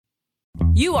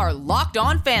You are Locked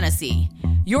On Fantasy,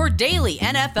 your daily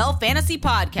NFL fantasy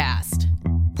podcast.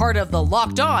 Part of the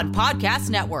Locked On Podcast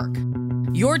Network,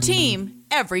 your team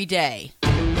every day.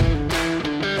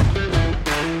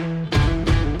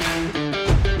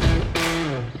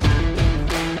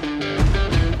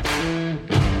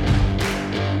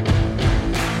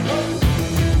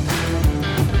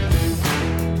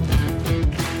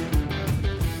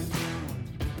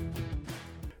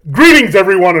 Greetings,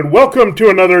 everyone, and welcome to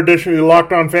another edition of the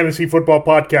Locked On Fantasy Football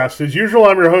Podcast. As usual,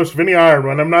 I'm your host, Vinnie Iyer.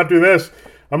 When I'm not doing this,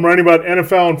 I'm writing about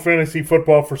NFL and fantasy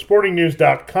football for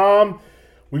sportingnews.com.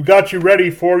 We've got you ready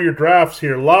for your drafts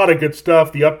here. A lot of good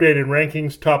stuff. The updated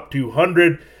rankings, top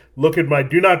 200. Look at my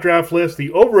do not draft list,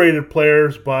 the overrated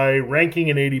players by ranking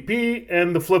and ADP,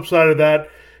 and the flip side of that,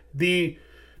 the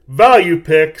value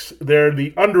picks. They're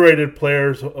the underrated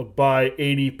players by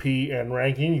ADP and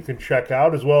ranking you can check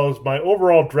out, as well as my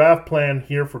overall draft plan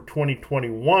here for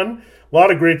 2021. A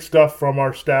lot of great stuff from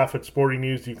our staff at Sporting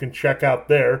News you can check out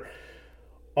there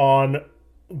on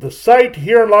the site.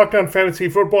 Here on Locked On Fantasy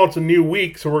Football, it's a new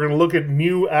week, so we're going to look at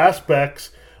new aspects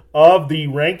of the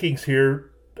rankings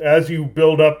here as you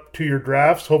build up to your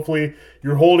drafts. Hopefully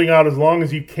you're holding out as long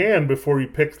as you can before you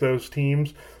pick those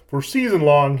teams for season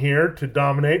long here to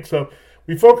dominate. So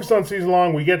we focus on season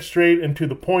long. We get straight into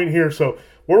the point here. So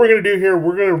what we're going to do here,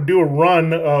 we're going to do a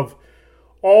run of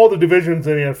all the divisions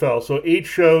in the NFL. So 8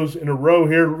 shows in a row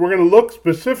here. We're going to look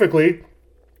specifically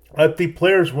at the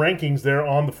players' rankings there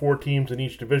on the 4 teams in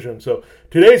each division. So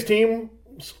today's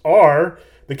teams are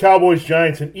the Cowboys,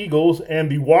 Giants, and Eagles,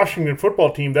 and the Washington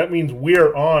football team. That means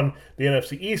we're on the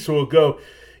NFC East. So we'll go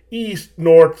East,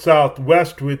 North, South,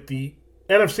 West with the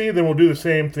NFC, then we'll do the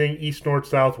same thing, East, North,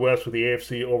 South, West with the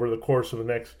AFC over the course of the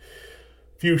next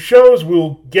few shows.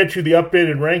 We'll get you the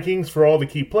updated rankings for all the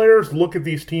key players, look at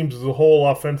these teams as a whole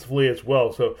offensively as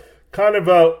well. So kind of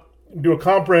do a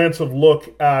comprehensive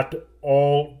look at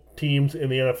all teams in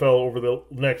the NFL over the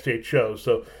next 8 shows.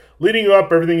 So leading you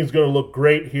up, everything is going to look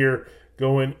great here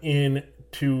going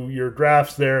into your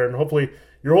drafts there, and hopefully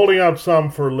you're holding out some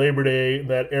for Labor Day in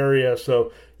that area,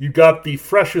 so you've got the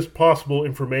freshest possible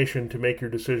information to make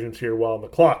your decisions here while on the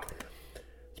clock.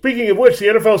 Speaking of which, the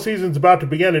NFL season is about to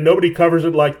begin, and nobody covers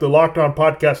it like the Locked On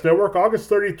Podcast Network. August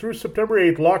 30th through September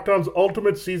 8th, Locked On's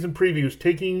Ultimate Season Previews,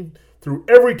 taking through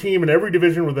every team and every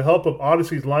division with the help of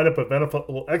Odyssey's lineup of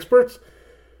NFL experts.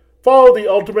 Follow the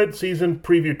Ultimate Season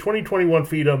Preview 2021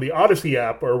 feed on the Odyssey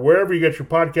app or wherever you get your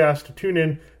podcast to tune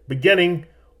in beginning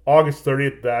August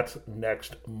 30th. That's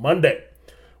next Monday.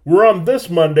 We're on this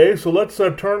Monday, so let's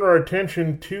turn our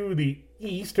attention to the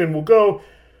East, and we'll go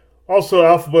also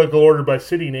alphabetical order by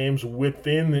city names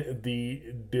within the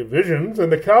divisions.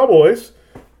 And the Cowboys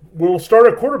will start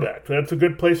a quarterback. That's a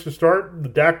good place to start. The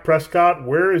Dak Prescott,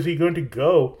 where is he going to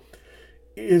go?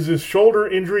 Is his shoulder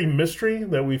injury mystery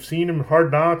that we've seen him in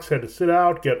Hard Knocks, had to sit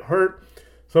out, get hurt?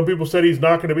 Some people said he's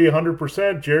not going to be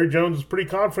 100%. Jerry Jones is pretty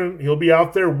confident he'll be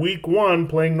out there week 1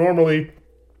 playing normally.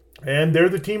 And they're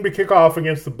the team to kick off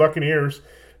against the Buccaneers.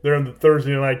 They're in the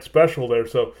Thursday night special there.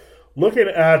 So looking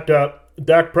at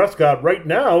Dak Prescott, right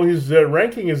now his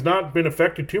ranking has not been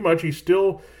affected too much. He's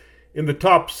still in the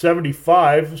top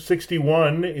 75.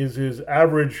 61 is his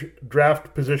average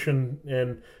draft position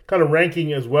and kind of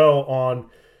ranking as well on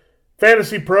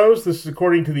Fantasy Pros. This is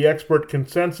according to the expert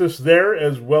consensus there,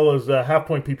 as well as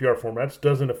half-point PPR formats.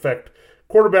 Doesn't affect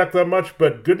quarterback that much,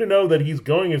 but good to know that he's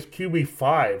going as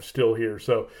QB5 still here.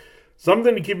 So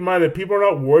something to keep in mind that people are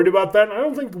not worried about that. And I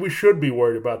don't think we should be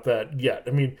worried about that yet.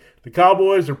 I mean, the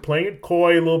Cowboys are playing it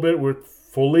coy a little bit. We're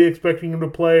fully expecting him to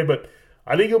play, but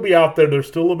I think he'll be out there. There's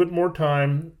still a little bit more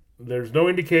time. There's no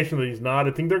indication that he's not.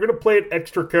 I think they're going to play it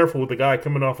extra careful with the guy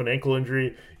coming off an ankle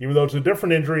injury, even though it's a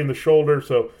different injury in the shoulder.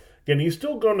 So again, he's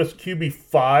still going as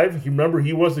QB5. You remember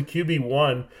he was the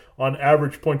QB1 on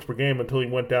average points per game until he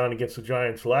went down against the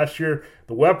Giants last year.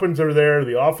 The weapons are there.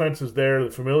 The offense is there.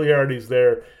 The familiarity is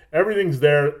there. Everything's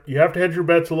there. You have to hedge your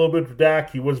bets a little bit for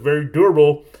Dak. He was very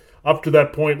durable up to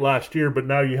that point last year, but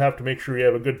now you have to make sure you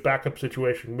have a good backup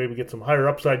situation. Maybe get some higher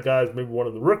upside guys. Maybe one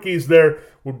of the rookies there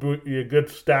would be a good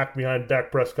stack behind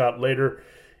Dak Prescott later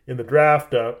in the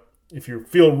draft. If you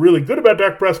feel really good about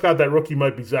Dak Prescott, that rookie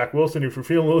might be Zach Wilson. If you're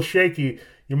feeling a little shaky,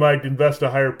 you might invest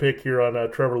a higher pick here on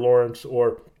Trevor Lawrence,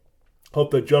 or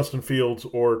hope that Justin Fields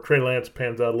or Trey Lance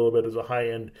pans out a little bit as a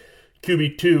high-end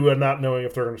QB2 and not knowing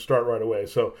if they're going to start right away.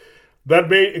 So that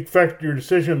may affect your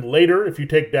decision later if you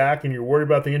take Dak and you're worried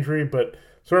about the injury, but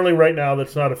certainly right now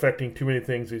that's not affecting too many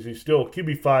things. He's still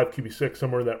QB5, QB6,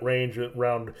 somewhere in that range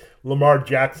around Lamar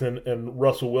Jackson and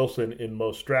Russell Wilson in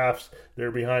most drafts.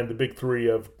 They're behind the big three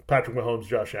of Patrick Mahomes,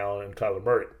 Josh Allen, and Kyler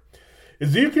Murray.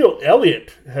 Ezekiel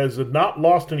Elliott has not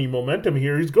lost any momentum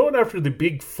here. He's going after the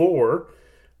big four,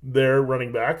 their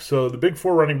running backs. So the big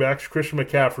four running backs, Christian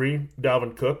McCaffrey,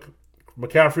 Dalvin Cook.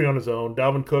 McCaffrey on his own,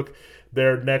 Dalvin Cook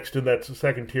there next in that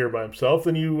second tier by himself.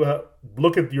 Then you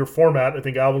look at your format. I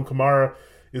think Alvin Kamara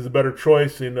is a better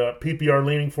choice in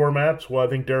PPR-leaning formats, while I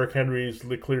think Derrick Henry is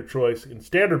the clear choice in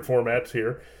standard formats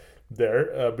here,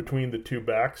 between the two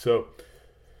backs. So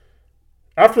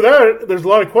after that, there's a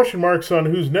lot of question marks on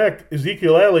who's next.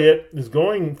 Ezekiel Elliott is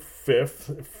going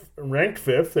ranked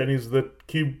fifth, and he's the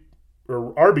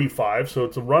RB5, so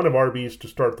it's a run of RBs to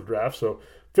start the draft. So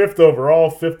fifth overall,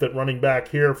 fifth at running back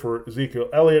here for Ezekiel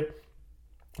Elliott.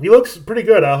 He looks pretty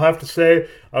good, I'll have to say.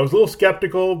 I was a little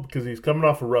skeptical because he's coming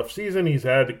off a rough season. He's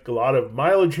had a lot of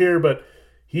mileage here, but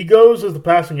he goes as the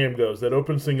passing game goes. That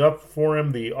opens things up for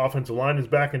him. The offensive line is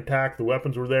back intact. The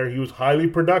weapons were there. He was highly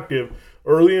productive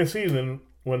early in the season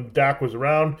when Dak was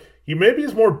around. He maybe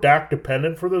is more Dak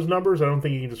dependent for those numbers. I don't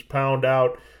think he can just pound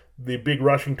out the big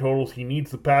rushing totals. He needs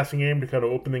the passing game to kind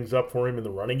of open things up for him in the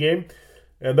running game.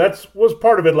 And that was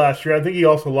part of it last year. I think he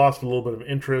also lost a little bit of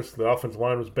interest. The offensive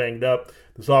line was banged up.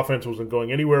 This offense wasn't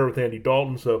going anywhere with Andy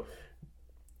Dalton. So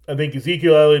I think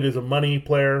Ezekiel Elliott is a money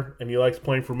player, and he likes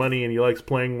playing for money, and he likes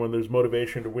playing when there's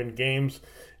motivation to win games.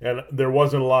 And there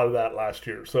wasn't a lot of that last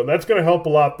year. So that's going to help a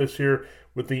lot this year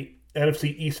with the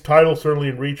NFC East title certainly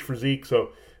in reach for Zeke. So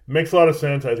it makes a lot of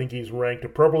sense. I think he's ranked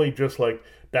appropriately just like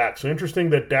Dak. So interesting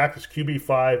that Dak is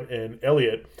QB5 and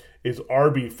Elliott is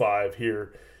RB5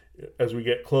 here as we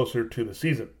get closer to the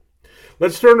season.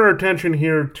 Let's turn our attention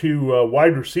here to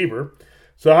wide receiver.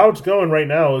 So how it's going right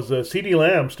now is CeeDee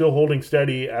Lamb still holding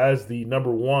steady as the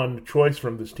number one choice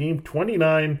from this team.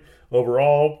 29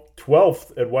 overall,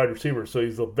 12th at wide receiver. So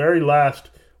he's the very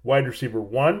last wide receiver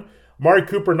one. Amari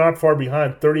Cooper not far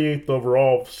behind, 38th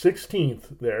overall,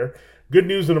 16th there. Good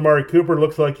news in Amari Cooper.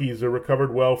 Looks like he's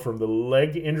recovered well from the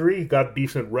leg injury. He got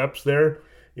decent reps there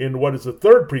in what is the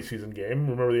third preseason game.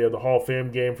 Remember, they had the Hall of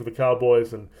Fame game for the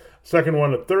Cowboys, and second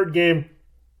one, a third game.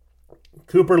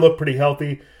 Cooper looked pretty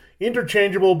healthy.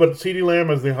 Interchangeable, but CeeDee Lamb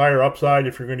has the higher upside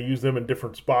if you're going to use them in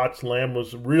different spots. Lamb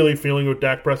was really feeling with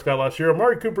Dak Prescott last year.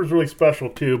 Amari Cooper's really special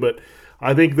too, but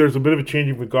I think there's a bit of a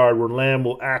changing of the guard where Lamb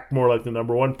will act more like the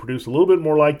number one, produce a little bit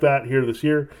more like that here this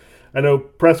year. I know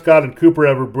Prescott and Cooper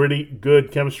have a pretty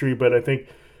good chemistry, but I think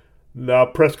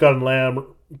Prescott and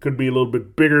Lamb could be a little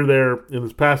bit bigger there in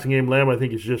this passing game. Lamb, I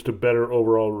think, is just a better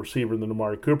overall receiver than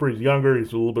Amari Cooper. He's younger.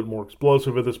 He's a little bit more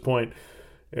explosive at this point.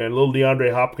 And a little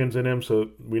DeAndre Hopkins in him,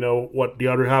 so we know what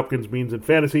DeAndre Hopkins means in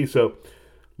fantasy. So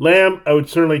Lamb, I would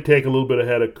certainly take a little bit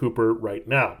ahead of Cooper right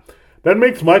now. That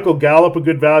makes Michael Gallup a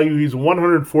good value. He's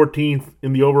 114th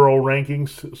in the overall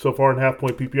rankings so far in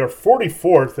half-point PPR,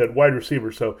 44th at wide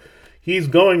receiver. So he's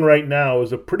going right now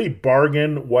as a pretty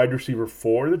bargain wide receiver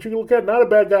 4 that you can look at. Not a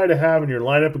bad guy to have in your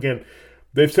lineup. Again,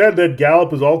 they've said that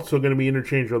Gallup is also going to be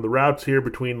interchanged on the routes here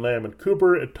between Lamb and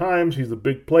Cooper. At times, he's a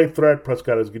big play threat.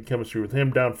 Prescott has good chemistry with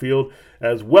him downfield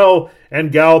as well.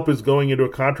 And Gallup is going into a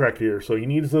contract here, so he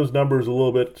needs those numbers a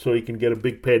little bit so he can get a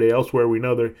big payday elsewhere. We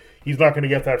know that he's not going to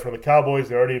get that from the Cowboys.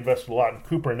 They already invested a lot in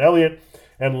Cooper and Elliott,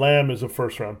 and Lamb is a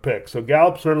first-round pick. So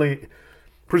Gallup certainly,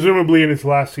 presumably in his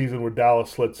last season with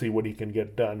Dallas, let's see what he can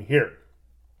get done here.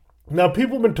 Now,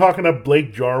 people have been talking up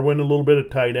Blake Jarwin a little bit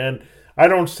at tight end. I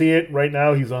don't see it right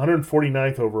now. He's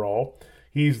 149th overall.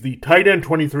 He's the tight end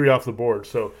 23 off the board,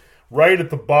 so right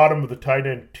at the bottom of the tight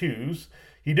end twos.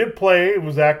 He did play,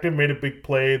 was active, made a big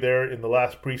play there in the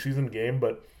last preseason game,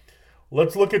 but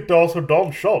let's look at also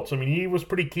Dalton Schultz. I mean, he was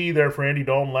pretty key there for Andy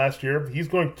Dalton last year. He's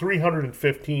going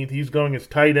 315th. He's going as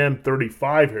tight end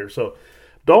 35 here, so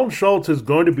Dalton Schultz is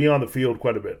going to be on the field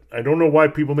quite a bit. I don't know why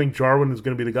people think Jarwin is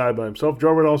going to be the guy by himself.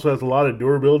 Jarwin also has a lot of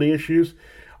durability issues.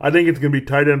 I think it's going to be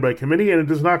tight end by committee, and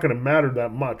it is not going to matter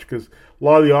that much because a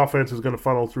lot of the offense is going to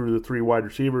funnel through the three wide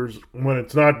receivers. When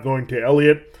it's not going to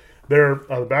Elliott, there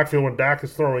on the backfield when Dak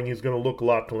is throwing, he's going to look a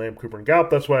lot to Lamb, Cooper, and Gallup.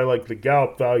 That's why I like the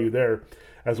Gallup value there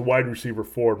as a wide receiver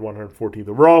 4 at 114th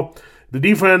overall. The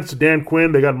defense, Dan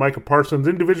Quinn, they got Micah Parsons.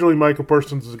 Individually, Micah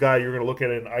Parsons is a guy you're going to look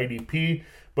at in IDP,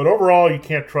 but overall, you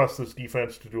can't trust this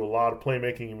defense to do a lot of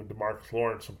playmaking. Even DeMarcus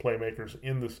Lawrence, some playmakers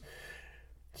in this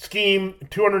scheme,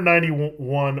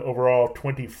 291 overall,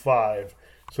 25.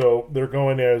 So they're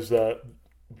going as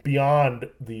beyond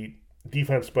the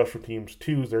defense special teams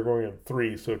 2s. They're going in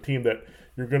 3. So a team that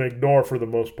you're going to ignore for the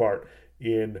most part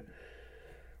in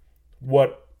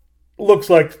what looks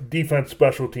like defense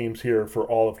special teams here for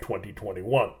all of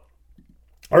 2021.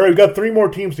 All right, we've got 3 more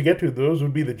teams to get to. Those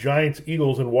would be the Giants,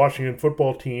 Eagles, and Washington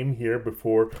football team here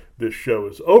before this show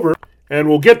is over. And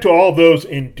we'll get to all those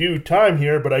in due time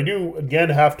here, but I do, again,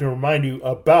 have to remind you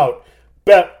about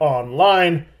Bet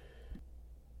Online.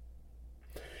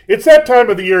 It's that time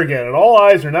of the year again, and all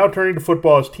eyes are now turning to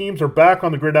football as teams are back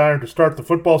on the gridiron to start the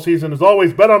football season. As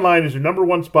always, Bet Online is your number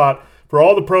one spot for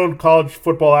all the pro and college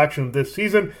football action this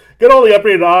season. Get all the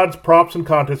updated odds, props, and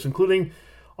contests, including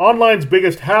online's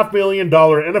biggest $500,000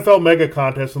 NFL Mega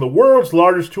Contest and the world's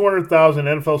largest 200,000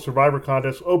 NFL Survivor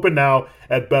Contest, open now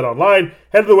at Bet Online.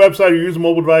 Head to the website or use a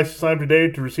mobile device to sign up today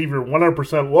to receive your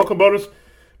 100% welcome bonus.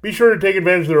 Be sure to take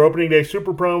advantage of their opening day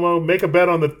super promo. Make a bet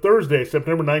on the Thursday,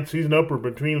 September 9th season opener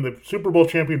between the Super Bowl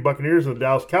champion Buccaneers and the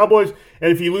Dallas Cowboys.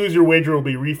 And if you lose, your wager will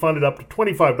be refunded up to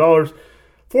 $25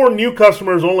 for new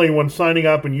customers only when signing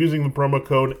up and using the promo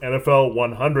code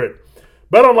NFL100.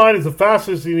 BetOnline is the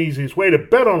fastest and easiest way to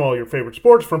bet on all your favorite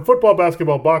sports, from football,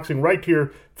 basketball, boxing, right to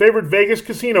your favorite Vegas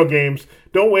casino games.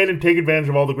 Don't wait and take advantage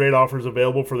of all the great offers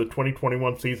available for the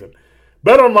 2021 season.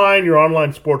 BetOnline, your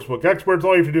online sportsbook experts.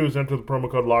 All you have to do is enter the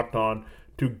promo code LOCKEDON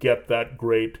to get that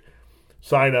great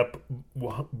sign-up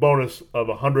bonus of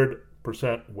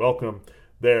 100% welcome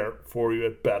there for you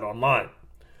at BetOnline.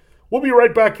 We'll be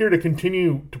right back here to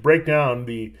continue to break down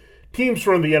the teams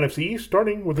from the NFC East,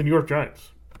 starting with the New York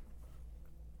Giants.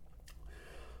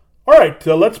 All right,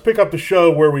 let's pick up the show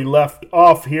where we left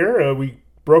off here. We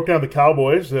broke down the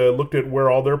Cowboys, looked at where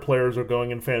all their players are going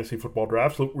in fantasy football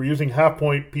drafts. We're using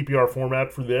half-point PPR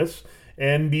format for this,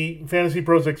 and the Fantasy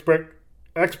Pros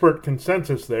expert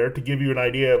consensus there to give you an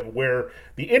idea of where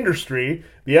the industry,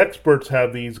 the experts,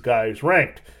 have these guys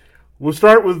ranked. We'll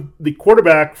start with the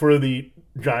quarterback for the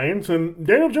Giants, and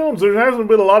Daniel Jones. There hasn't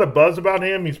been a lot of buzz about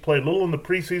him. He's played little in the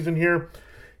preseason here.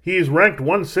 He is ranked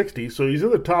 160, so he's in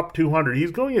the top 200.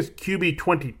 He's going as QB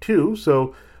 22,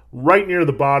 so right near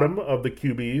the bottom of the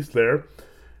QBs there.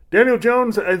 Daniel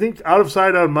Jones, I think out of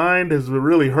sight, out of mind, has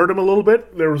really hurt him a little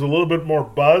bit. There was a little bit more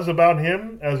buzz about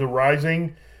him as a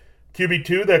rising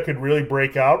QB2 that could really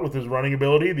break out with his running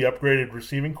ability, the upgraded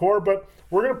receiving core, but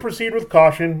we're going to proceed with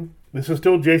caution. This is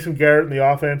still Jason Garrett in the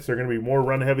offense. They're going to be more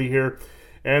run-heavy here,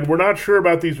 and we're not sure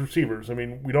about these receivers. I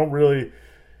mean, we don't really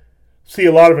see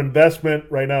a lot of investment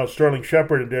right now in Sterling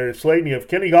Shepard and Darius Slayton. You have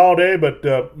Kenny Galladay, but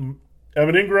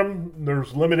Evan Ingram,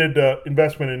 there's limited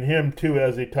investment in him, too,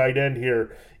 as a tight end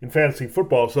here in fantasy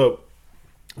football. So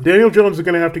Daniel Jones is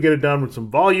going to have to get it done with some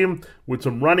volume, with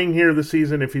some running here this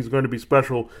season if he's going to be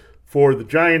special for the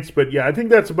Giants. But, yeah, I think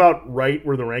that's about right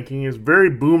where the ranking is.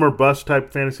 Very boom or bust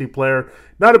type fantasy player.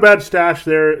 Not a bad stash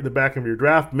there at the back of your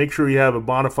draft. Make sure you have a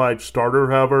bona fide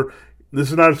starter, however. This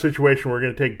is not a situation where we're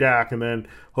going to take Dak and then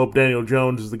hope Daniel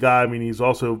Jones is the guy. I mean, he's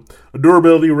also a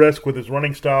durability risk with his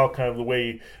running style, kind of the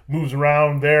way he moves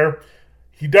around there.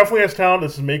 He definitely has talent.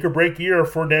 This is a make-or-break year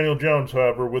for Daniel Jones,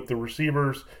 however, with the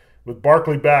receivers, with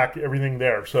Barkley back, everything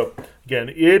there. So, again,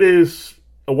 it is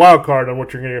a wild card on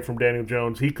what you're going to get from Daniel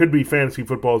Jones. He could be fantasy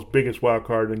football's biggest wild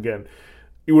card. And, again,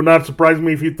 it would not surprise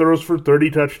me if he throws for 30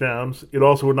 touchdowns. It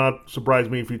also would not surprise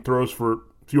me if he throws for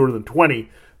fewer than 20.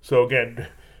 So, again,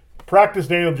 practice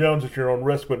Daniel Jones at your own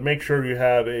risk, but make sure you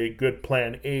have a good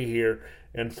plan A here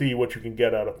and see what you can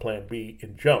get out of plan B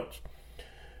in Jones.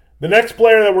 The next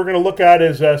player that we're going to look at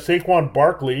is Saquon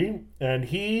Barkley, and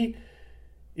he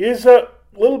is a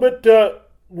little bit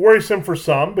worrisome for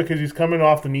some because he's coming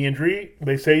off the knee injury.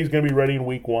 They say he's going to be ready in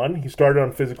week 1. He started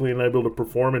on physically unable to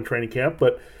perform in training camp,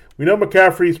 but we know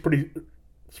McCaffrey's pretty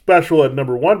special at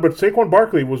number 1, but Saquon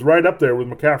Barkley was right up there with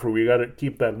McCaffrey. We got to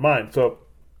keep that in mind. So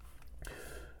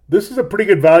this is a pretty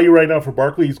good value right now for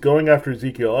Barkley. He's going after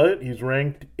Ezekiel Elliott. He's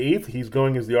ranked 8th. He's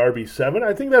going as the RB7.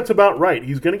 I think that's about right.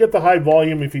 He's going to get the high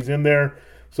volume if he's in there.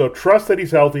 So trust that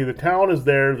he's healthy. The talent is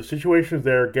there. The situation is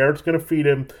there. Garrett's going to feed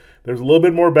him. There's a little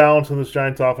bit more balance in this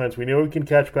Giants offense. We know he can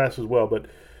catch passes as well. But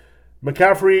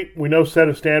McCaffrey, we know, set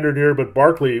a standard here. But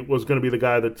Barkley was going to be the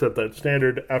guy that set that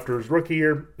standard after his rookie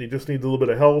year. He just needs a little bit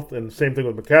of health. And same thing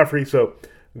with McCaffrey. So,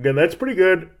 again, that's pretty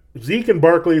good. Zeke and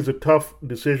Barkley is a tough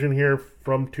decision here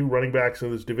from 2 running backs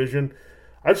in this division.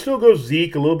 I'd still go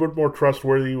Zeke, a little bit more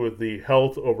trustworthy with the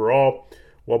health overall,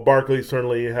 while Barkley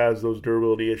certainly has those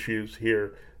durability issues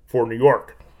here for New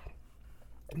York.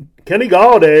 Kenny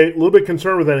Galladay, a little bit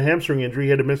concerned with that hamstring injury.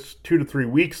 He had to miss 2 to 3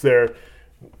 weeks there.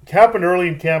 It happened early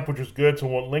in camp, which was good, so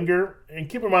it won't linger. And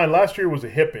keep in mind, last year was a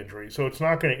hip injury, so it's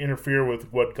not going to interfere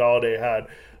with what Galladay had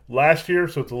last year,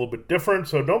 so it's a little bit different.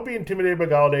 So don't be intimidated by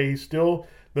Galladay. He's still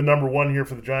the number 1 here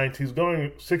for the Giants. He's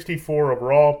going 64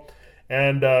 overall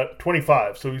and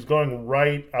 25. So he's going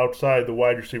right outside the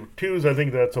wide receiver 2s. I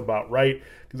think that's about right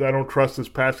because I don't trust this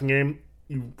passing game.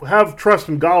 You have trust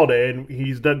in Galladay, and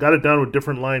he's got it done with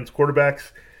different Lions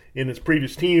quarterbacks in his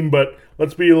previous team, but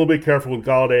let's be a little bit careful with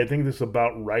Galladay. I think this is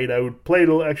about right. I would play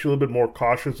actually a little bit more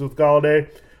cautious with Galladay.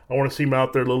 I want to see him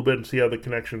out there a little bit and see how the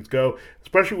connections go,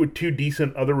 especially with two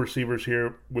decent other receivers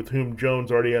here with whom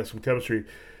Jones already has some chemistry.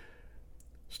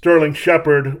 Sterling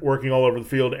Shepard working all over the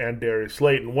field, and Darius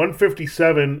Slayton.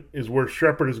 157 is where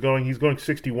Shepard is going. He's going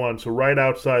 61, so right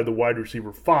outside the wide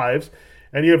receiver 5s.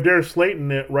 And you have Darius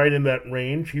Slayton right in that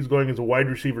range. He's going as a wide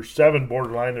receiver 7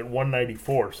 borderline at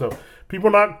 194. So people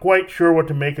are not quite sure what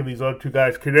to make of these other two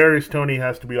guys. Kadarius Toney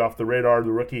has to be off the radar,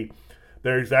 the rookie.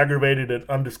 He's aggravated an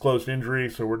undisclosed injury,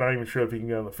 so we're not even sure if he can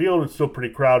get on the field. It's still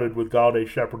pretty crowded with Galladay,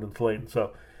 Shepard, and Slayton.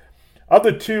 So of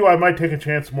the two, I might take a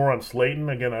chance more on Slayton.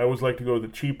 Again, I always like to go with the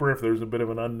cheaper if there's a bit of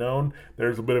an unknown.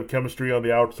 There's a bit of chemistry on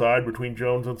the outside between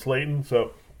Jones and Slayton.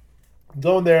 So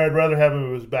going there, I'd rather have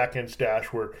him as his back-end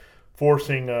stash. We're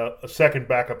forcing a second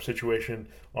backup situation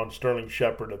on Sterling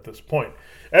Shepard at this point.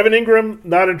 Evan Ingram,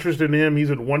 not interested in him.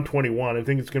 He's at 121. I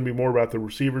think it's going to be more about the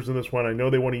receivers in this one. I know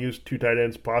they want to use two tight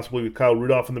ends, possibly with Kyle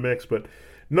Rudolph in the mix, but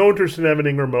no interest in Evan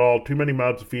Ingram at all. Too many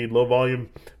mouths to feed. Low volume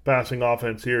passing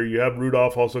offense here. You have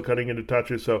Rudolph also cutting into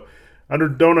touches, so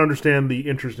don't understand the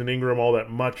interest in Ingram all that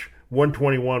much.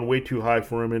 121, way too high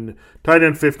for him. And tight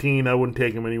end 15, I wouldn't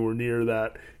take him anywhere near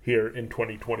that here in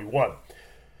 2021.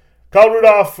 Kyle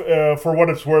Rudolph, for what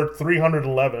it's worth,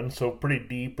 311, so pretty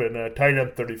deep, and tight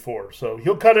end 34. So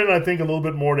he'll cut in, I think, a little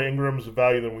bit more to Ingram's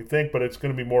value than we think, but it's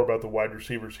going to be more about the wide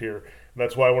receivers here. And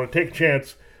that's why I want to take a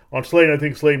chance on Slayton. I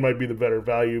think Slayton might be the better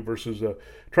value versus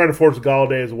trying to force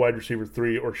Galladay as a wide receiver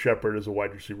 3 or Shepard as a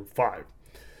wide receiver 5.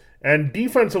 And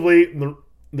defensively,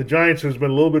 the Giants, there's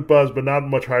been a little bit buzz, but not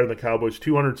much higher than the Cowboys.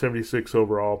 276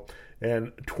 overall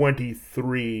and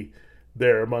 23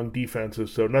 there among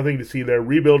defenses, so nothing to see there.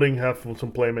 Rebuilding, have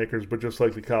some playmakers, but just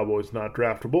like the Cowboys, not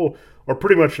draftable or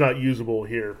pretty much not usable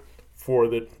here for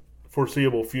the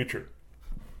foreseeable future.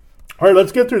 All right,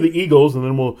 let's get through the Eagles, and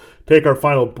then we'll take our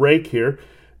final break here.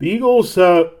 The Eagles,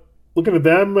 looking at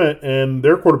them and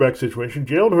their quarterback situation,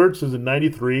 Jalen Hurts is at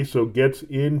 93, so gets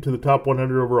into the top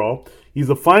 100 overall. He's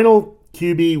the final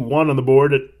QB1 on the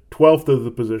board at 12th of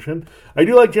the position. I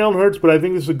do like Jalen Hurts, but I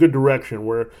think this is a good direction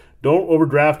where don't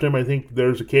overdraft him. I think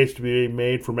there's a case to be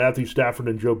made for Matthew Stafford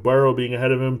and Joe Burrow being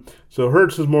ahead of him. So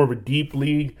Hurts is more of a deep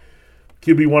league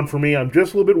QB1 for me. I'm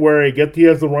just a little bit wary. I get he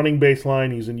has the running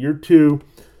baseline. He's in year 2.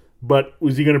 But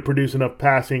is he going to produce enough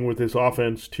passing with this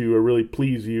offense to really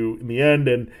please you in the end?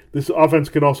 And this offense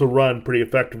can also run pretty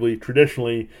effectively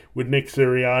traditionally with Nick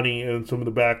Sirianni and some of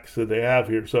the backs that they have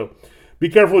here. So be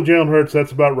careful with Jalen Hurts.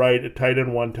 That's about right. At tight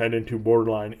end 1, tight end 2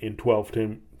 borderline in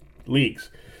 12-team leagues.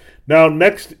 Now,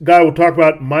 next guy we'll talk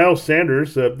about, Miles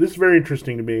Sanders. This is very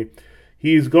interesting to me.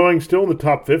 He's going still in the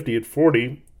top 50 at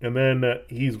 40, and then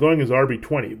he's going as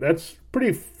RB20. That's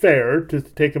pretty fair to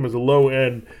take him as a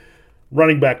low-end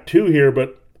running back 2 here,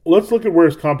 but let's look at where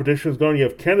his competition is going. You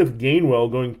have Kenneth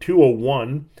Gainwell going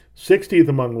 201, 60th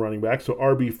among running backs, so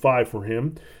RB5 for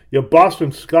him. You have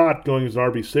Boston Scott going as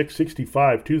RB6,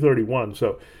 65, 231.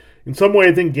 So in some way,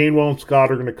 I think Gainwell and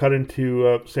Scott are going to cut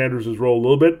into Sanders' role a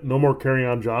little bit. No more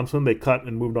Kerryon Johnson. They cut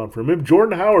and moved on from him.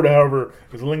 Jordan Howard, however,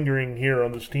 is lingering here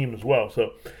on this team as well.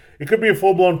 So it could be a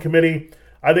full-blown committee.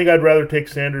 I think I'd rather take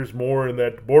Sanders more in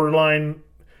that borderline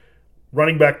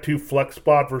running back 2 flex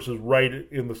spot versus right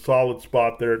in the solid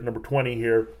spot there at number 20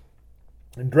 here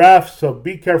in drafts. So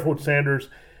be careful with Sanders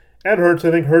and Hurts.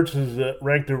 I think Hurts is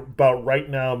ranked about right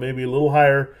now, maybe a little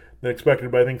higher than expected,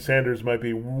 but I think Sanders might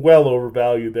be well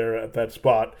overvalued there at that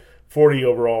spot, 40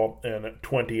 overall and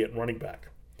 20 at running back.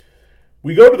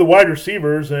 We go to the wide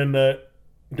receivers, and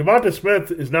Devonta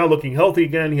Smith is now looking healthy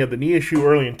again. He had the knee issue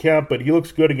early in camp, but he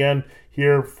looks good again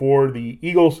here for the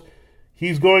Eagles.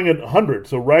 He's going at 100,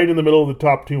 so right in the middle of the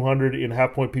top 200 in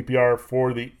half-point PPR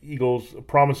for the Eagles, a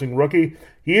promising rookie.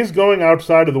 He is going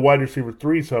outside of the wide receiver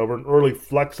 3s, however, an early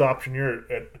flex option here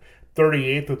at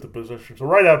 38th at the position. So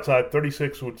right outside,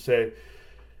 36 would say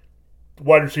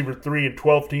wide receiver 3 in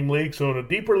 12-team league. So in a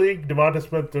deeper league, Devonta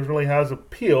Smith definitely has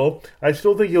appeal. I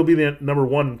still think he'll be the number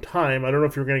 1 in time. I don't know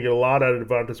if you're going to get a lot out of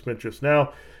Devonta Smith just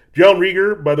now. Jalen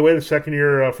Reagor, by the way, the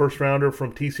second-year first-rounder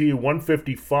from TCU,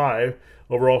 155.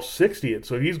 Overall 60th.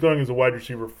 So he's going as a wide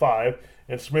receiver 5,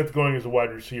 and Smith going as a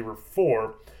wide receiver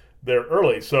 4 there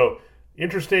early. So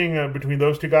interesting between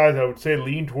those two guys. I would say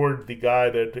lean toward the guy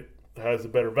that has the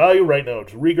better value. Right now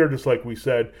it's Reagor, just like we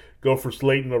said. Go for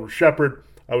Slayton over Shepard.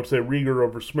 I would say Reagor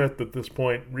over Smith at this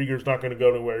point. Reagor's not going to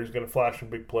go anywhere. He's going to flash some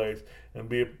big plays and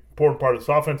be an important part of this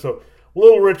offense. So a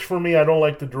little rich for me. I don't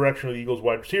like the direction of the Eagles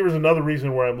wide receivers. Another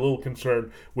reason where I'm a little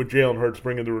concerned with Jalen Hurts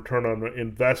bringing the return on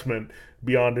investment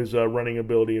beyond his running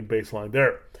ability and baseline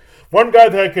there. One guy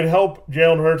that could help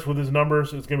Jalen Hurts with his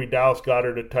numbers is going to be Dallas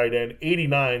Goedert at tight end,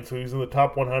 89, so he's in the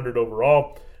top 100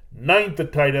 overall. 9th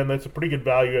at tight end, that's a pretty good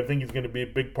value. I think he's going to be a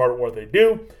big part of what they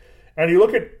do. And you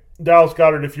look at Dallas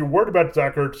Goedert, if you're worried about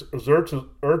Zach Ertz,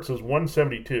 Ertz is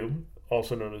 172,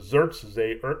 also known as Zertz,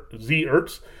 Z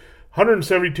Ertz.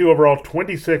 172 overall,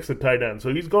 26 at tight end.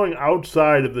 So he's going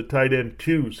outside of the tight end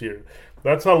twos here.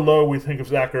 That's how low we think of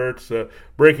Zach Ertz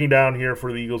breaking down here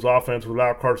for the Eagles offense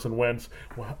without Carson Wentz,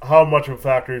 how much of a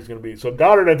factor he's going to be. So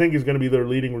Goddard, I think, is going to be their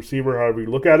leading receiver, however you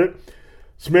look at it.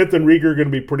 Smith and Rieger are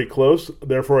going to be pretty close.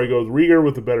 Therefore, I go with Rieger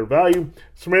with the better value.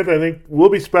 Smith, I think, will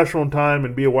be special in time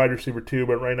and be a wide receiver too,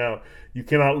 but right now you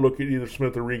cannot look at either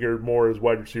Smith or Rieger more as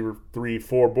wide receiver 3,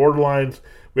 4 borderlines.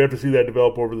 We have to see that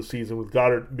develop over the season with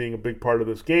Goddard being a big part of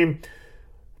this game.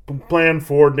 Plan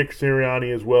for Nick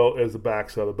Sirianni as well as the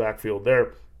backs out of the backfield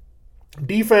there.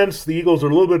 Defense, the Eagles are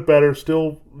a little bit better,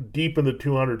 still deep in the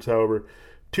 200s, however.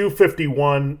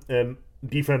 251 and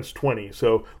defense 20.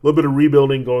 So a little bit of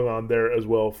rebuilding going on there as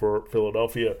well for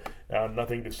Philadelphia.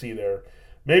 Nothing to see there.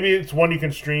 Maybe it's one you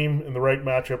can stream in the right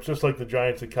matchups, just like the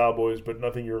Giants and Cowboys, but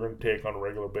nothing you're going to take on a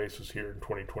regular basis here in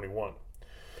 2021.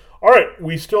 All right,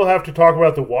 we still have to talk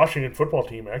about the Washington football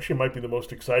team. Actually, it might be the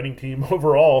most exciting team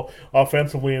overall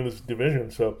offensively in this division.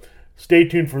 So stay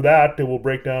tuned for that. We'll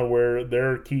break down where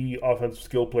their key offensive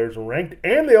skill players are ranked.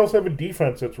 And they also have a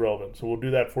defense that's relevant. So we'll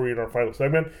do that for you in our final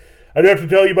segment. I do have to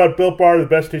tell you about Built Bar, the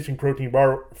best tasting protein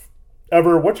bar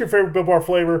ever. What's your favorite Built Bar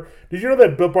flavor? Did you know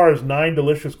that Built Bar has 9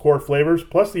 delicious core flavors,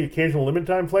 plus the occasional limited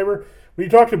time flavor? When you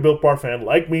talk to a Built Bar fan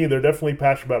like me, they're definitely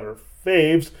passionate about their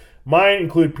faves. Mine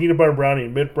include peanut butter brownie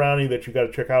and mint brownie that you got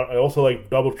to check out. I also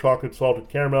like double chocolate salted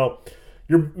caramel.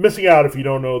 You're missing out if you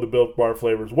don't know the Built Bar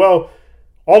flavors. Well,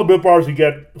 all the Built Bars you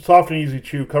get, soft and easy to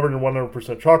chew, covered in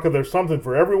 100% chocolate. There's something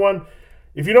for everyone.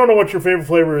 If you don't know what your favorite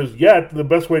flavor is yet, the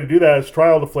best way to do that is try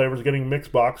all the flavors, getting a mix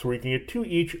box where you can get 2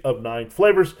 each of 9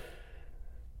 flavors.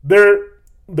 They're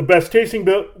the best tasting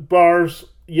Built Bars,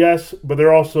 yes, but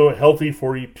they're also healthy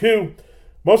for you too.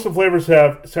 Most of the flavors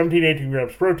have 17 to 18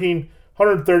 grams protein,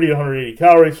 130 to 180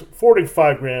 calories, 4 to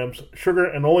 5 grams sugar,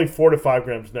 and only 4 to 5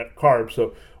 grams net carbs.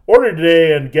 So order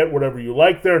today and get whatever you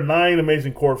like. There are 9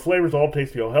 amazing core flavors, all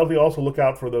tasty, all healthy. Also look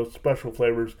out for those special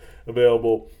flavors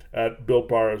available at Built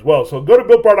Bar as well. So go to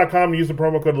BuiltBar.com and use the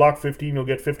promo code LOCK15. You'll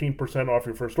get 15% off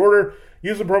your first order.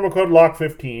 Use the promo code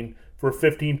LOCK15 for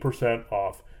 15%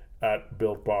 off at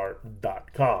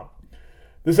BuiltBar.com.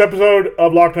 This episode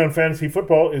of Locked On Fantasy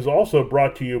Football is also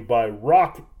brought to you by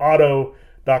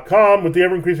RockAuto.com. With the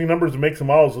ever-increasing numbers of makes and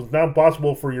models, it's now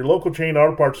possible for your local chain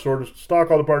auto parts store to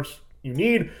stock all the parts you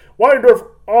need while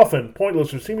you're often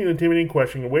pointless or seemingly intimidating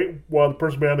question and wait while the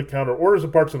person behind the counter orders the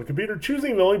parts on the computer,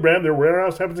 choosing the only brand their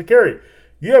warehouse happens to carry.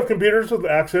 You have computers with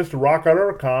access to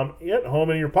RockAuto.com at home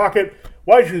in your pocket.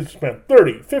 Why should you spend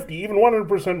 30, 50, even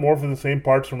 100% more for the same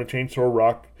parts from a chain store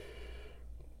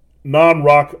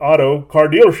non-Rock Auto car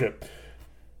dealership?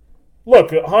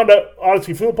 Look, a Honda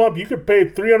Odyssey fuel pump, you could pay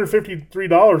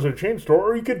 $353 at a chain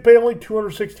store, or you could pay only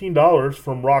 $216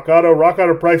 from Rock Auto. Rock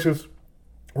Auto prices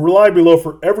reliably low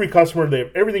for every customer. They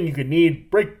have everything you could need: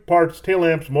 brake parts, tail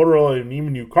lamps, motor oil, and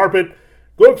even new carpet.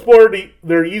 Go explore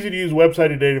their easy-to-use website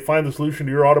today to find the solution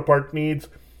to your auto part needs.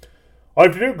 All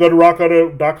you have to do, go to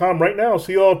rockauto.com right now,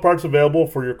 see all the parts available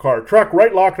for your car, truck,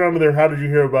 right locked onto their How Did You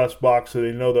Hear About Us box so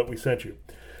they know that we sent you.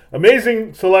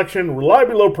 Amazing selection,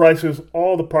 reliably low prices,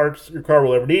 all the parts your car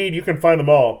will ever need. You can find them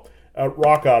all at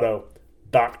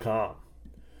rockauto.com.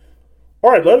 All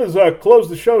right, let us close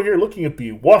the show here looking at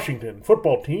the Washington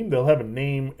football team. They'll have a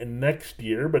name next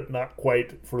year, but not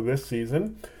quite for this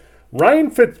season.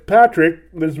 Ryan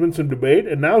Fitzpatrick, there's been some debate,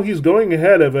 and now he's going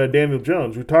ahead of Daniel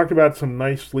Jones. We talked about some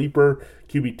nice sleeper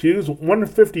QB2s,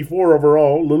 154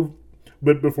 overall, a little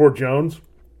bit before Jones.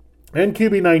 And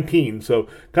QB19, so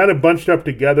kind of bunched up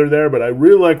together there, but I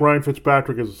really like Ryan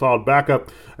Fitzpatrick as a solid backup.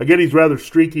 Again, he's rather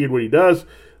streaky in what he does,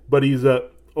 but he's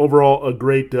overall a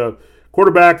great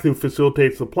quarterback who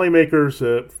facilitates the playmakers,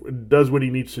 does what he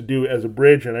needs to do as a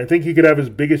bridge, and I think he could have his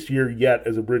biggest year yet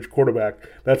as a bridge quarterback.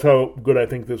 That's how good I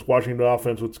think this Washington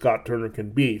offense with Scott Turner can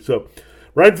be. So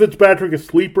Ryan Fitzpatrick, a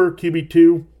sleeper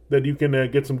QB2 that you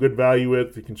can get some good value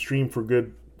with. You can stream for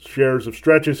good shares of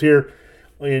stretches here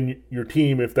in your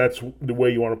team if that's the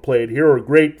way you want to play it here, or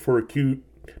great for a 2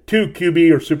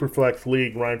 QB or Superflex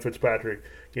league. Ryan Fitzpatrick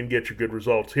can get you good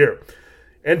results here.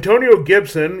 Antonio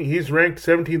Gibson, he's ranked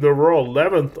 17th overall,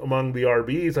 11th among the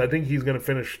RBs. I think he's going to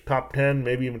finish top 10,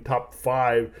 maybe even top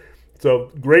 5.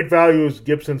 So great value as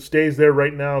Gibson stays there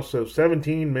right now. So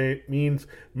 17 means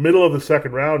middle of the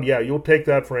second round. Yeah, you'll take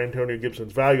that for Antonio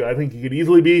Gibson's value. I think he could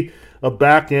easily be a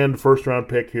back-end first-round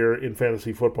pick here in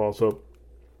fantasy football. So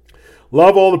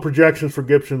love all the projections for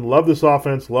Gibson. Love this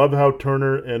offense. Love how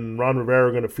Turner and Ron Rivera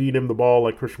are going to feed him the ball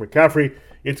like Christian McCaffrey.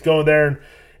 It's going there. And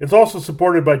it's also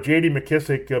supported by J.D.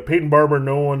 McKissick. Peyton Barber,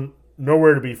 no one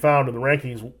nowhere to be found in the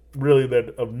rankings really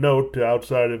that of note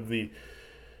outside of the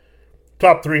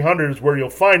top 300 is where you'll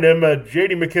find him.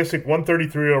 J.D. McKissic,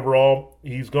 133 overall.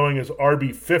 He's going as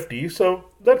RB50, so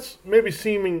that's maybe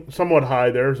seeming somewhat high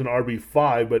there as an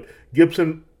RB5, but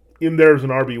Gibson in there as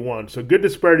an RB1. So good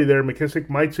disparity there. McKissic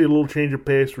might see a little change of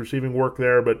pace, receiving work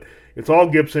there, but it's all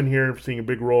Gibson here, seeing a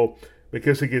big role.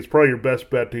 McKissic is probably your best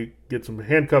bet to get some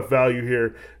handcuff value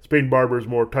here. Spain Barber is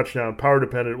more touchdown power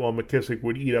dependent, while McKissic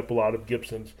would eat up a lot of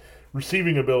Gibson's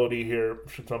receiving ability here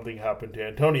should something happen to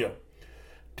Antonio.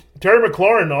 Terry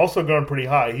McLaurin also going pretty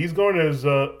high. He's going as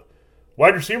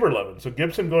wide receiver 11. So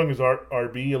Gibson going as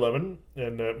RB 11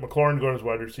 and McLaurin going as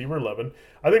wide receiver 11.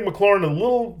 I think McLaurin a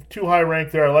little too high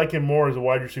ranked there. I like him more as a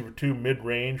wide receiver 2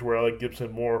 mid-range, where I like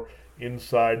Gibson more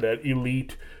inside that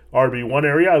elite RB1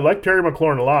 area. I like Terry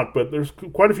McLaurin a lot, but there's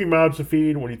quite a few mouths to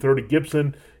feed. When you throw to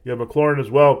Gibson, you have McLaurin as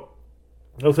well.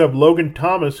 You also have Logan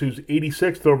Thomas, who's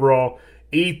 86th overall,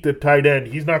 8th at tight end.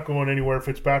 He's not going anywhere.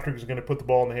 Fitzpatrick is going to put the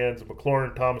ball in the hands of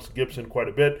McLaurin, Thomas, Gibson quite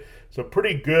a bit. So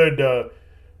pretty good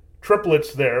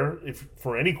triplets there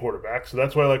for any quarterback. So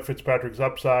that's why I like Fitzpatrick's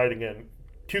upside. Again,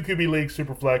 2 QB leagues,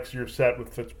 super flex, you're set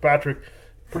with Fitzpatrick.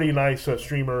 Pretty nice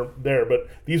streamer there. But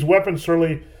these weapons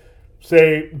certainly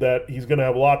say that he's going to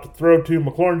have a lot to throw to.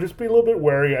 McLaurin, just be a little bit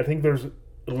wary. I think there's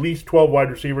at least 12 wide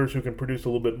receivers who can produce a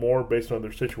little bit more based on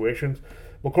their situations.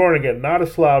 McLaurin, again, not a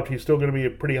slouch. He's still going to be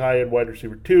a pretty high-end wide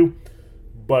receiver, too.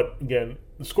 But, again,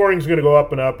 the scoring is going to go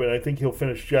up, and I think he'll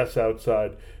finish just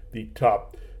outside the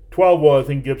top 12. Well, I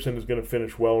think Gibson is going to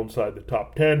finish well inside the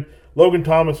top 10. Logan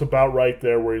Thomas about right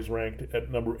there where he's ranked at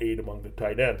number 8 among the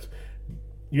tight ends.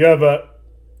 You have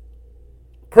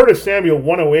Curtis Samuel,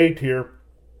 108 here.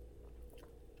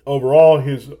 Overall,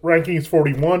 his ranking is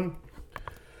 41.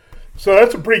 So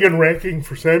that's a pretty good ranking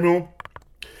for Samuel.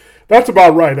 That's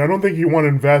about right. I don't think you want to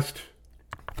invest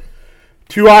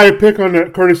too high a pick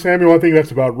on Curtis Samuel. I think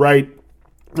that's about right.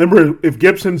 Remember, if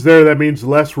Gibson's there, that means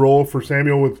less role for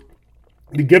Samuel with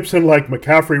the Gibson-like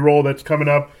McCaffrey role that's coming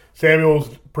up.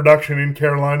 Samuel's production in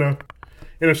Carolina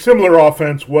in a similar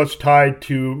offense was tied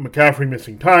to McCaffrey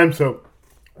missing time. So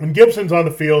when Gibson's on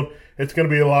the field, it's going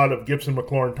to be a lot of Gibson,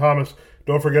 McLaurin, Thomas.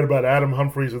 Don't forget about Adam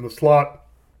Humphries in the slot.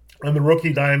 And the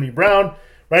rookie, Diami Brown,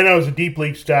 right now is a deep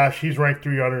league stash. He's ranked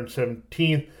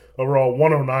 317th, overall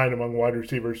 109 among wide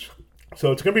receivers.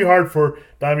 So it's going to be hard for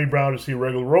Diami Brown to see a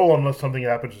regular role unless something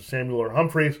happens to Samuel or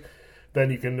Humphries. Then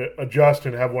you can adjust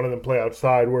and have one of them play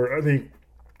outside, where I think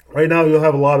right now you'll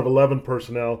have a lot of 11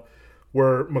 personnel,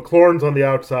 where McLaurin's on the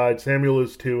outside, Samuel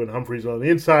is 2, and Humphries on the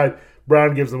inside.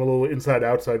 Brown gives them a little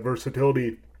inside-outside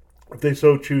versatility if they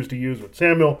so choose to use with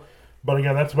Samuel. But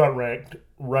again, that's about ranked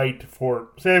right for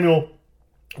Samuel.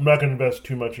 I'm not going to invest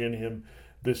too much in him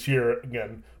this year.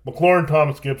 Again, McLaurin,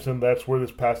 Thomas, Gibson, that's where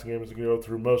this passing game is going to go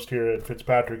through most here, and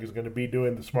Fitzpatrick is going to be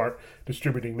doing the smart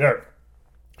distributing there.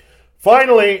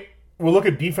 Finally, we'll look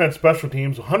at defense special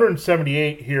teams.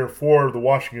 178 here for the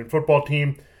Washington football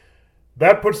team.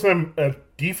 That puts them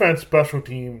at defense special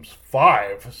teams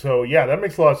 5. So, yeah, that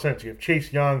makes a lot of sense. You have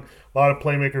Chase Young, a lot of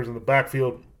playmakers in the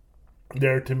backfield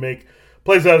there to make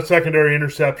plays out of secondary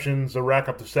interceptions, rack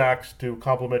up the sacks to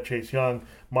complement Chase Young,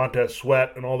 Montez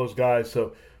Sweat, and all those guys.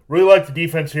 So really like the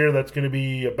defense here. That's going to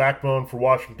be a backbone for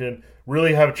Washington.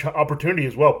 Really have an opportunity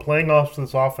as well, playing off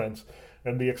this offense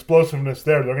and the explosiveness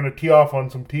there. They're going to tee off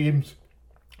on some teams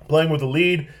playing with a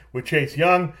lead with Chase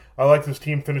Young. I like this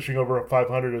team finishing over at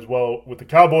 500 as well with the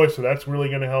Cowboys, so that's really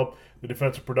going to help the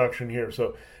defensive production here.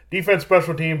 So defense,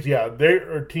 special teams, yeah,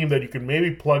 they're a team that you can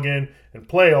maybe plug in and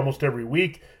play almost every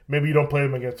week. Maybe you don't play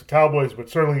them against the Cowboys, but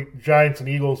certainly Giants and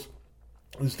Eagles,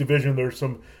 this division, there's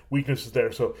some weaknesses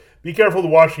there. So be careful to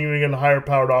Washington against the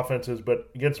higher-powered offenses, but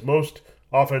against most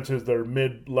offenses that are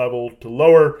mid-level to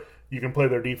lower, you can play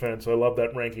their defense. I love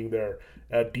that ranking there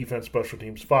at defense special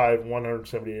teams 5,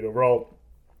 178 overall.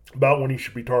 About when you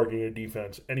should be targeting a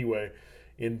defense anyway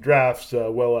in drafts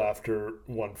well after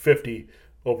 150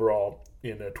 overall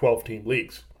in 12-team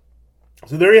leagues.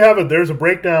 So there you have it. There's a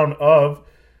breakdown of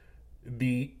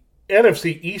the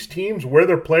NFC East teams, where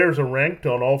their players are ranked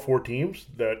on all 4 teams.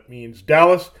 That means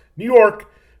Dallas, New York,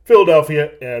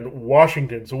 Philadelphia, and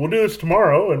Washington. So we'll do this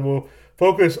tomorrow, and we'll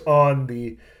focus on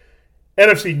the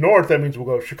NFC North. That means we'll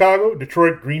go Chicago,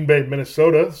 Detroit, Green Bay,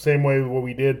 Minnesota, same way what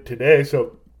we did today.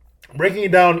 So breaking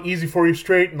it down easy for you,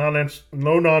 straight, no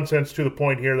nonsense, to the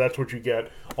point here. That's what you get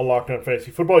on Locked On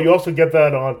Fantasy Football. You also get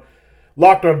that on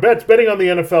Locked On Bets. Betting on the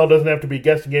NFL doesn't have to be a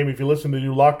guessing game. If you listen to the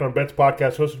new Locked On Bets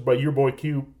podcast hosted by your boy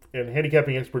Q and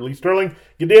handicapping expert Lee Sterling,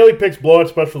 get daily picks, blowout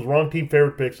specials, wrong team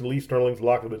favorite picks, and Lee Sterling's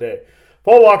lock of the day.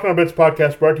 Follow Locked On Bets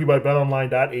podcast brought to you by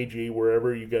betonline.ag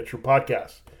wherever you get your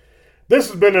podcasts. This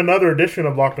has been another edition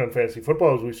of Locked On Fantasy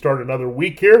Football as we start another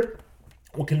week here.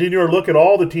 We'll continue our look at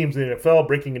all the teams in the NFL,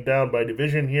 breaking it down by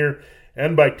division here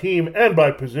and by team and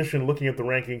by position, looking at the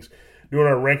rankings, doing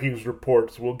our rankings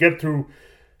reports. We'll get through,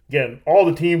 again, all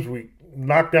the teams. We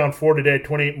knocked down 4 today,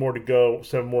 28 more to go,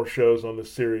 7 more shows on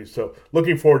this series. So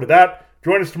looking forward to that.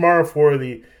 Join us tomorrow for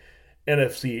the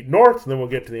NFC North, and then we'll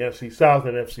get to the NFC South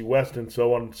and NFC West and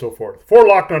so on and so forth. For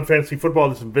Locked On Fantasy Football,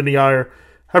 this is Vinnie Iyer.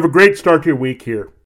 Have a great start to your week here.